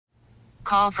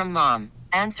Call from mom.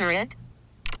 Answer it.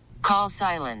 Call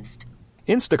silenced.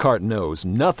 Instacart knows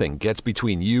nothing gets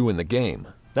between you and the game.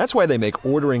 That's why they make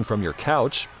ordering from your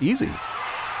couch easy.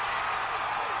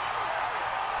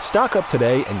 Stock up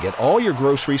today and get all your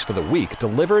groceries for the week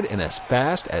delivered in as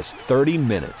fast as 30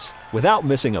 minutes without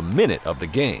missing a minute of the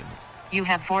game. You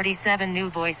have 47 new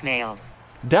voicemails.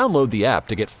 Download the app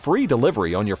to get free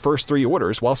delivery on your first 3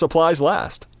 orders while supplies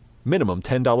last. Minimum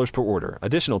 $10 per order.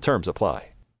 Additional terms apply.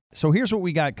 So here's what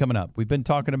we got coming up. We've been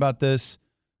talking about this.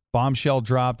 Bombshell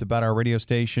dropped about our radio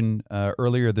station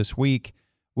earlier this week.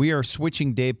 We are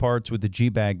switching day parts with the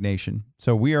G-Bag Nation.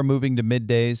 So we are moving to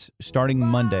middays starting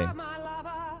Monday.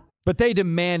 But they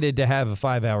demanded to have a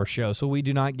 5-hour show, so we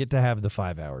do not get to have the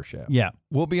 5-hour show. Yeah.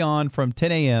 We'll be on from 10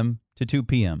 a.m. to 2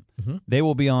 p.m. Mm-hmm. They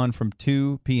will be on from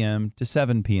 2 p.m. to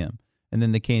 7 p.m. And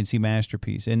then the KNC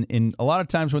Masterpiece. And a lot of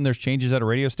times when there's changes at a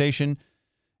radio station,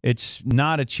 it's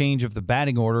not a change of the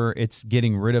batting order. It's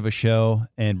getting rid of a show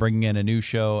and bringing in a new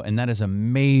show. And that is a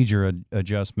major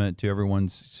adjustment to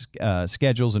everyone's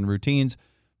schedules and routines.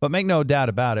 But make no doubt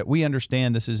about it, we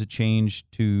understand this is a change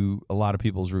to a lot of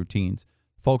people's routines.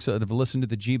 Folks that have listened to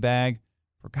the G-Bag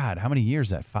for, God, how many years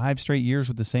is that? 5 straight years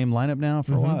with the same lineup now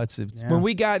for a while? It's When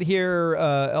we got here,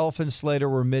 Elf and Slater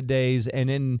were middays. And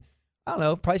in, I don't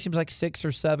know, probably seems like 6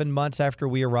 or 7 months after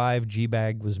we arrived,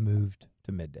 G-Bag was moved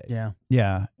to midday. Yeah.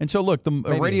 Yeah. And so, look, the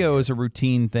radio is a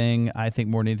routine thing. I think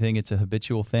more than anything, it's a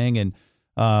habitual thing.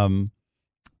 And,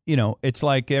 you know, it's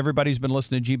like everybody's been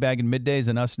listening to G-Bag in middays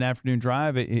and us in Afternoon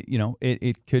Drive.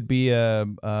 It could be a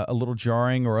little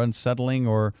jarring or unsettling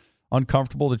or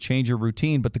uncomfortable to change your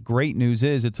routine. But the great news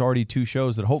is it's already 2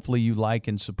 shows that hopefully you like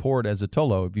and support as a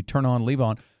Tolo. If you turn on, leave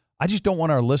on. I just don't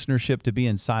want our listenership to be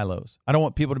in silos. I don't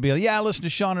want people to be like, yeah, I listen to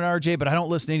Sean and RJ, but I don't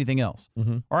listen to anything else.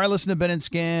 Mm-hmm. Or I listen to Ben and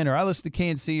Skin, or I listen to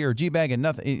KNC or G-Bag and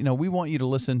nothing. You know, we want you to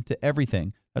listen to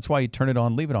everything. That's why you turn it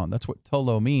on, leave it on. That's what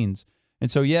Tolo means.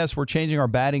 And so, yes, we're changing our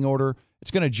batting order.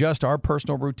 It's going to adjust our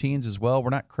personal routines as well.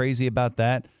 We're not crazy about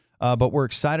that, but we're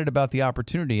excited about the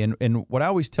opportunity. And what I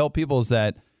always tell people is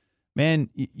that,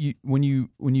 man, when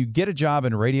you get a job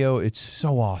in radio, it's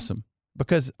so awesome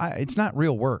because it's not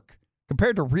real work.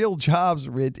 Compared to real jobs,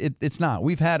 it's not.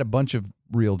 We've had a bunch of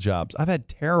real jobs. I've had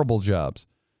terrible jobs.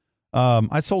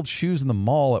 I sold shoes in the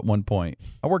mall at one point.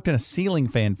 I worked in a ceiling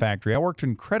fan factory. I worked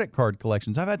in credit card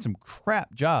collections. I've had some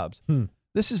crap jobs.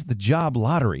 This is the job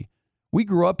lottery. We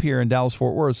grew up here in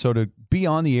Dallas-Fort Worth, so to be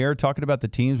on the air talking about the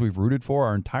teams we've rooted for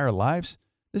our entire lives,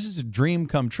 this is a dream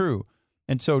come true.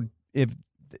 And so if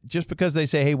just because they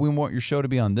say, hey, we want your show to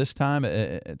be on this time,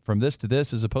 from this to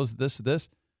this, as opposed to this to this,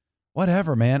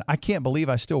 whatever, man. I can't believe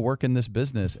I still work in this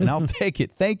business, and I'll take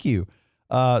it. Thank you.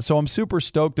 So I'm super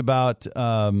stoked about,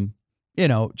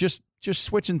 just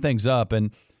switching things up.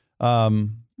 And,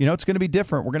 it's going to be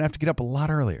different. We're going to have to get up a lot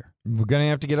earlier. We're going to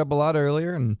have to get up a lot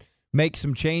earlier and make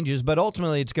some changes, but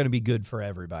ultimately it's going to be good for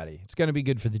everybody. It's going to be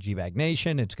good for the G-Bag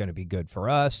Nation. It's going to be good for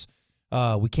us.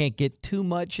 We can't get too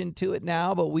much into it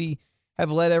now, but we have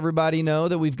let everybody know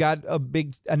that we've got a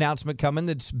big announcement coming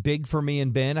that's big for me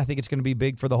and Ben. I think it's going to be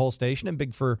big for the whole station and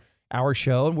big for our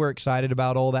show, and we're excited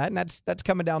about all that. And that's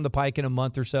coming down the pike in a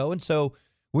month or so. And so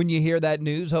when you hear that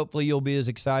news, hopefully you'll be as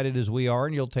excited as we are,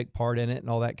 and you'll take part in it and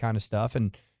all that kind of stuff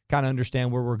and kind of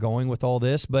understand where we're going with all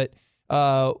this. But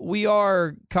we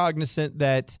are cognizant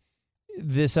that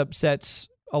this upsets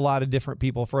a lot of different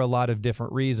people for a lot of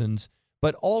different reasons.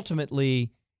 But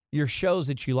ultimately, your shows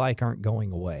that you like aren't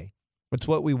going away. It's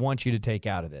what we want you to take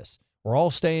out of this. We're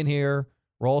all staying here.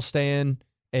 We're all staying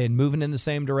and moving in the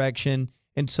same direction.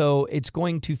 And so it's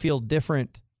going to feel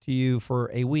different to you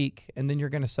for a week, and then you're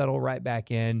going to settle right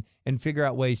back in and figure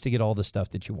out ways to get all the stuff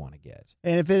that you want to get.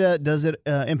 And if it does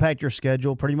impact your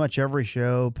schedule, pretty much every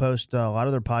show post a lot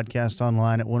of their podcasts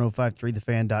online at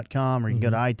 1053thefan.com, or you can go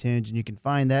to iTunes and you can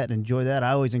find that and enjoy that.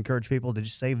 I always encourage people to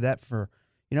just save that for,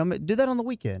 do that on the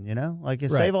weekend, like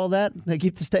save all that and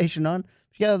keep the station on.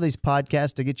 You got all these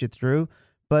podcasts to get you through.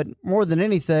 But more than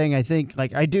anything, I think,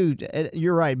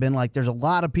 you're right, Ben, there's a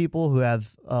lot of people who have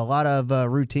a lot of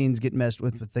routines get messed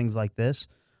with things like this.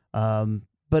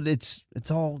 But it's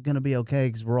all going to be okay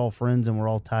because we're all friends and we're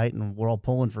all tight and we're all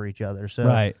pulling for each other. So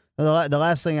right. The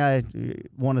last thing I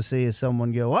want to see is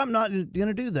someone go, well, I'm not going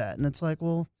to do that. And it's like,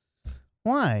 well,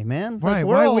 why, man? Right.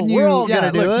 We're all going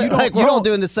to do it. We're all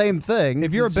doing the same thing.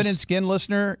 If you're a Ben and Skin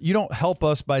listener, you don't help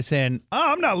us by saying,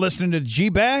 I'm not listening to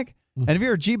G-Bag. And if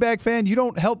you're a G-Bag fan, you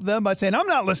don't help them by saying, I'm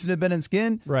not listening to Ben and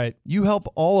Skin. Right. You help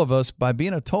all of us by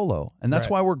being a Tolo. And that's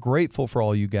why we're grateful for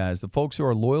all you guys, the folks who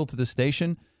are loyal to the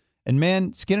station. And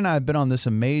man, Skin and I have been on this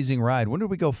amazing ride. When did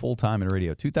we go full time in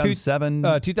radio? 2007?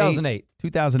 2008.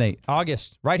 2008.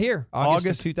 August. Right here.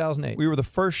 August of 2008. We were the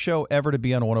first show ever to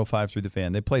be on 105 through the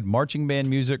Fan. They played marching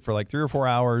band music for like 3 or 4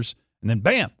 hours, and then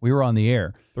bam, we were on the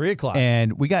air. 3 o'clock.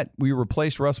 And we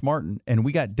replaced Russ Martin, and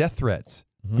we got death threats.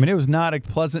 I mean, it was not a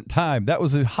pleasant time. That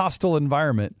was a hostile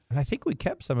environment. And I think we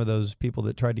kept some of those people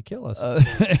that tried to kill us.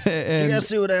 You guys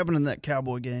see what happened in that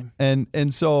Cowboy game.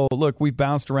 And so, look, we've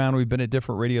bounced around. We've been at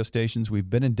different radio stations. We've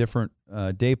been in different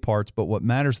day parts. But what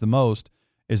matters the most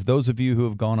is those of you who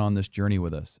have gone on this journey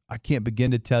with us. I can't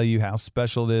begin to tell you how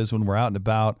special it is when we're out and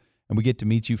about and we get to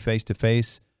meet you face to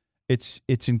face. It's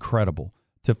incredible.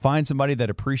 To find somebody that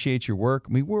appreciates your work.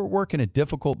 I mean, we're working a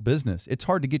difficult business. It's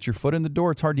hard to get your foot in the door.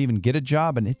 It's hard to even get a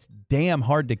job, and it's damn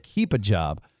hard to keep a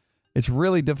job. It's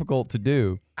really difficult to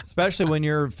do. Especially when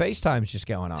your FaceTime's just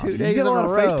going off. 2 days You get a lot of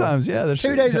FaceTimes. Yeah, It's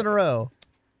 2 days in a row.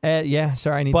 Yeah,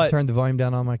 sorry, I need to turn the volume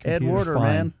down on my computer. Ed Warder, Fine.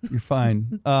 man. You're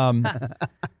fine.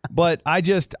 But I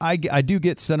do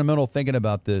get sentimental thinking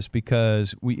about this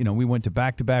because we went to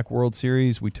back-to-back World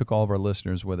Series. We took all of our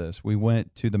listeners with us. We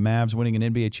went to the Mavs winning an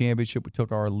NBA championship. We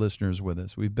took our listeners with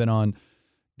us. We've been on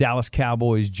Dallas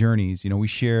Cowboys journeys. We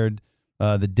shared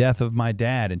the death of my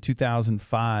dad in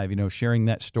 2005, sharing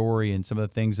that story and some of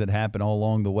the things that happened all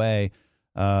along the way.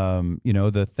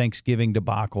 The Thanksgiving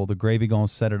debacle, the gravy gonna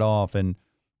set it off. And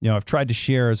I've tried to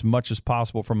share as much as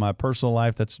possible from my personal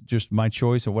life. That's just my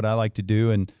choice of what I like to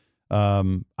do. And,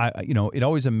 it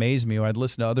always amazed me when I'd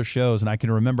listen to other shows and I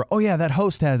can remember, oh, yeah, that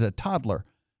host had a toddler.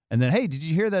 And then, hey, did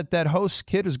you hear that host's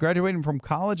kid is graduating from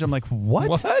college? I'm like, what?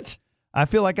 What? I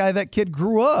feel like that kid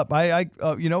grew up.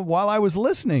 While I was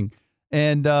listening.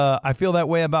 And I feel that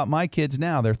way about my kids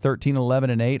now. They're 13,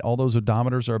 11, and 8. All those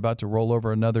odometers are about to roll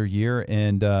over another year.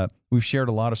 And we've shared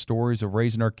a lot of stories of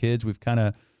raising our kids. We've kind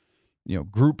of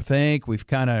group think. We've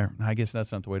kind of, I guess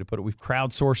that's not the way to put it. We've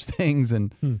crowdsourced things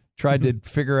and tried to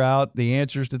figure out the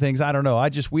answers to things. I don't know.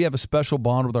 We have a special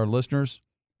bond with our listeners.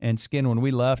 And Skin, when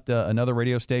we left another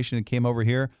radio station and came over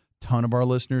here, a ton of our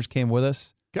listeners came with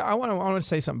us. I want to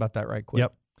say something about that right quick.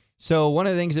 Yep. So one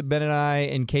of the things that Ben and I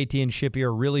and KT and Shippy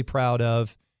are really proud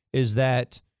of is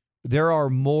that there are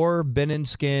more Ben and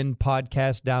Skin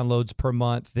podcast downloads per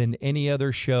month than any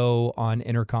other show on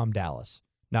Intercom Dallas.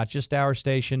 Not just our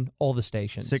station, all the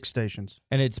stations. 6 stations.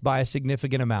 And it's by a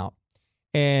significant amount.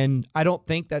 And I don't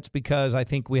think that's because I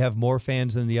think we have more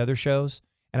fans than the other shows.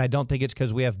 And I don't think it's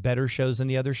because we have better shows than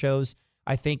the other shows.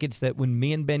 I think it's that when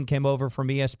me and Ben came over from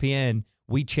ESPN,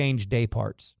 we changed day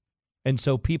parts. And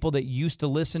so people that used to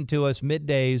listen to us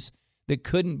middays that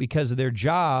couldn't because of their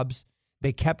jobs,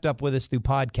 they kept up with us through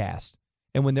podcast.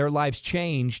 And when their lives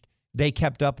changed, they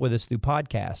kept up with us through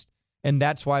podcast. And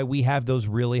that's why we have those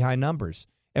really high numbers.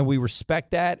 And we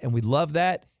respect that, and we love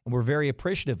that, and we're very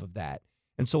appreciative of that.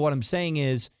 And so what I'm saying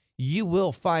is you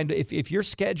will find, if your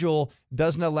schedule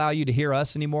doesn't allow you to hear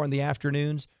us anymore in the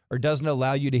afternoons or doesn't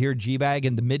allow you to hear G-Bag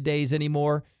in the middays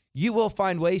anymore, you will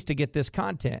find ways to get this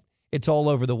content. It's all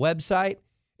over the website.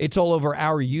 It's all over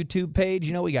our YouTube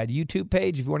page. We got a YouTube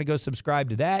page. If you want to go subscribe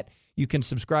to that, you can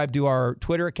subscribe to our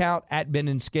Twitter account,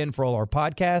 @Ben&Skin for all our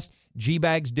podcasts.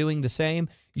 G-Bag's doing the same.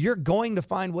 You're going to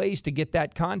find ways to get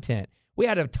that content. We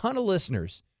had a ton of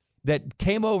listeners that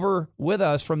came over with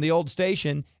us from the old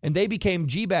station, and they became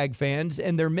G-Bag fans,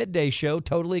 and their midday show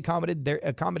totally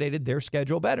accommodated their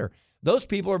schedule better. Those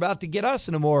people are about to get us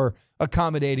in a more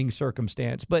accommodating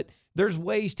circumstance. But there's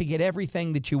ways to get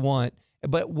everything that you want.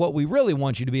 But what we really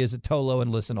want you to be is a Tolo and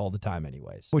listen all the time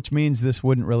anyways. Which means this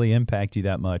wouldn't really impact you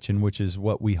that much, and which is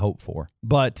what we hope for.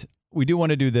 But we do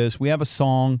want to do this. We have a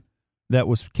song that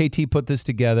was, KT put this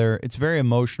together. It's very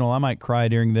emotional. I might cry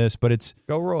during this, but it's...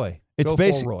 Go Roy. It's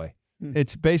full Roy.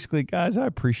 It's basically, guys, I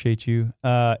appreciate you.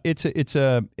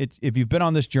 If you've been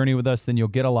on this journey with us, then you'll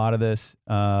get a lot of this.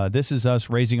 This is us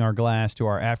raising our glass to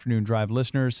our afternoon drive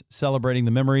listeners, celebrating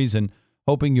the memories, and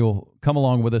hoping you'll come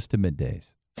along with us to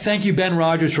middays. Thank you, Ben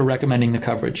Rogers, for recommending the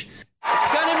coverage.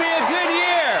 It's gonna be a good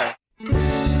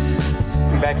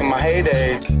year. Back in my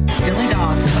heyday, Dilly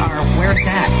dogs are where it's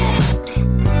at.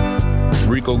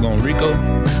 Rico gon' Rico.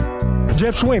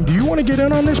 Jeff Swim, do you want to get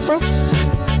in on this, bro?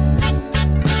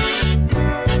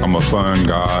 I'm a fun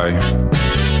guy.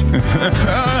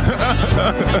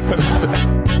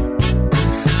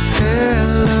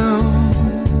 Hello,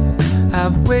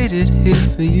 I've waited here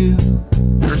for you.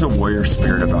 There's a warrior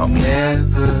spirit about me.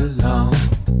 Never long.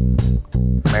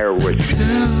 Mayor Wood.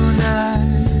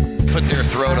 Tonight, put their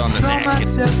throat on the neck.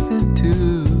 Myself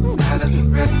into out of the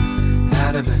red,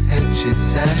 out of a head, she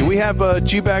sang. Do we have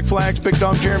G-Bag flags, Big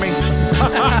Dog Jeremy?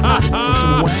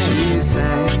 Some wangs.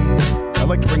 I'd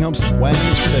like to bring home some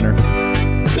wangs for dinner.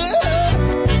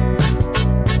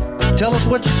 Tell us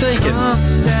what you're thinking.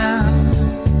 Come down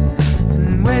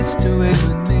and waste away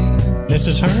with me. This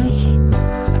is hers?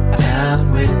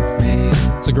 Down with me.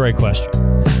 It's a great question.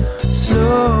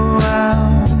 Slow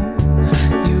out.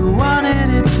 You wanted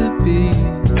it to be.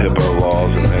 Hippo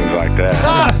laws and things like that.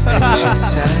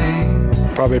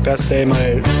 Probably best day of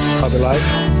my probably life.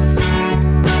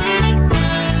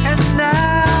 And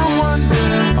I wonder.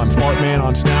 I'm Fartman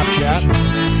on Snapchat.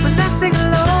 When I sing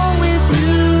along with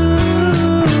you.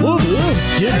 Whoa,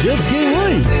 let's get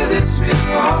away. This will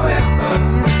forever.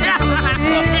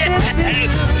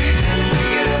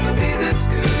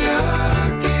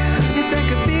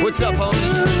 What's up,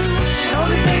 homies? The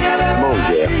only thing I'll ever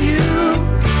ask of you.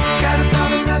 Gotta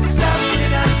promise not to stop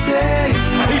when I say.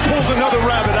 He pulls another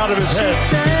rabbit out of his head.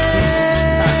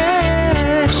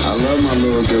 I love my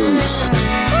little dudes.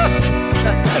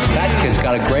 That fat kid's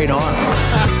got a great arm.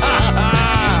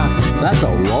 That's a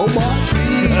robot?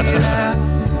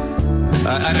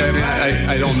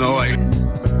 I don't know.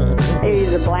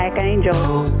 He's a black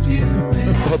angel.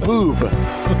 A boob.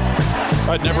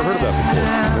 I'd never heard of that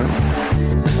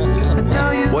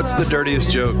before. What's the dirtiest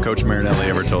joke Coach Marinelli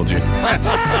ever told you?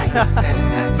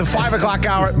 The 5 o'clock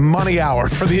hour, money hour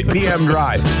for the PM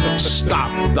drive.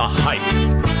 Stop the hype.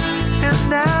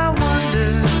 And I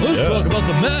wonder. Let's talk about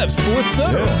the Mavs, fourth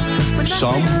center. When I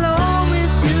sing along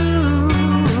with you.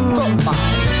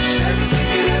 Everything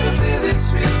could ever feel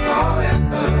this real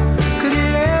forever. Could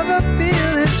it ever feel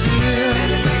this real?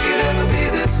 Anything could ever be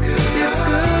this good. This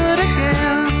good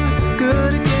again.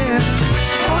 Good again.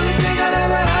 Only thing I'll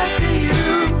ever ask of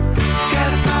you.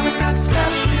 Gotta promise not to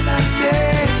stop when I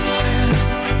say.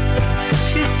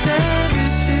 She said.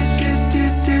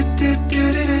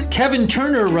 Kevin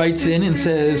Turner writes in and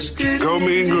says, Go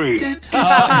meet and greet.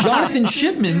 Jonathan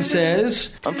Shipman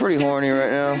says, I'm pretty horny right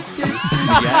now.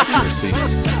 The accuracy.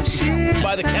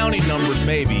 By the counting numbers,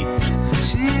 maybe.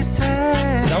 She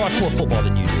said, I watch more football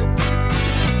than you do.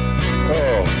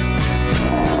 Oh.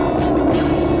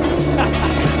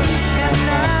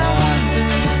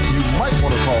 You might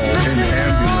want to call an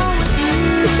ambulance.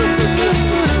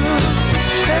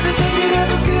 everything could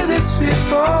ever feel this sweet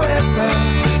forever.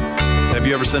 Have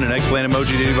you ever sent an eggplant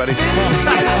emoji to anybody? Oh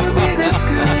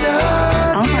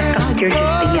my God, you're just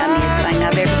the yummiest thing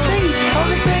I've ever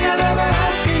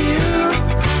seen.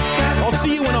 I'll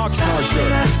see you in Oxnard, sir.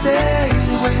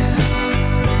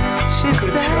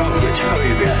 Good job,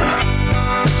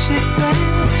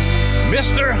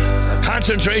 Mister,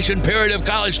 concentration period of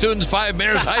college students, 5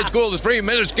 minutes. High school is 3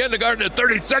 minutes. Kindergarten is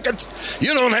 30 seconds.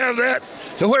 You don't have that.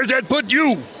 So where's that put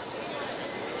you?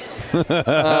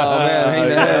 Oh,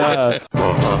 man.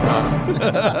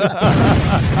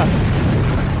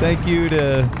 Thank you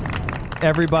to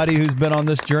everybody who's been on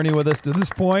this journey with us to this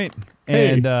point.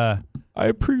 And I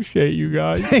appreciate you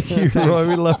guys. Thank you, Roy.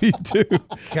 We love you too.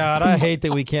 God, I hate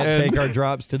that we can't take our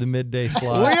drops to the midday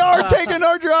slot. We are taking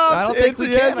our drops. I don't think we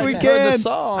can. Yes, we can.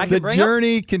 The The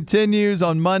journey continues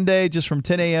on Monday, just from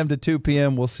 10 a.m. to 2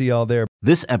 p.m. We'll see y'all there.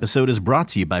 This episode is brought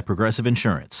to you by Progressive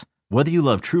Insurance. Whether you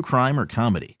love true crime or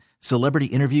comedy, celebrity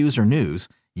interviews or news,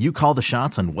 you call the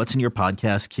shots on what's in your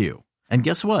podcast queue. And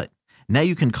guess what? Now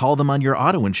you can call them on your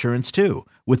auto insurance too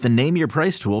with the Name Your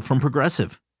Price tool from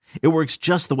Progressive. It works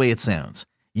just the way it sounds.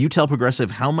 You tell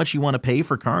Progressive how much you want to pay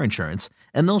for car insurance,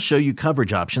 and they'll show you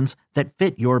coverage options that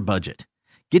fit your budget.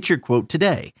 Get your quote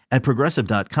today at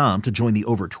Progressive.com to join the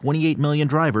over 28 million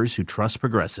drivers who trust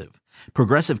Progressive.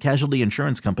 Progressive Casualty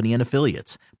Insurance Company and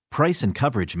Affiliates. Price and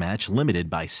coverage match limited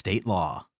by state law.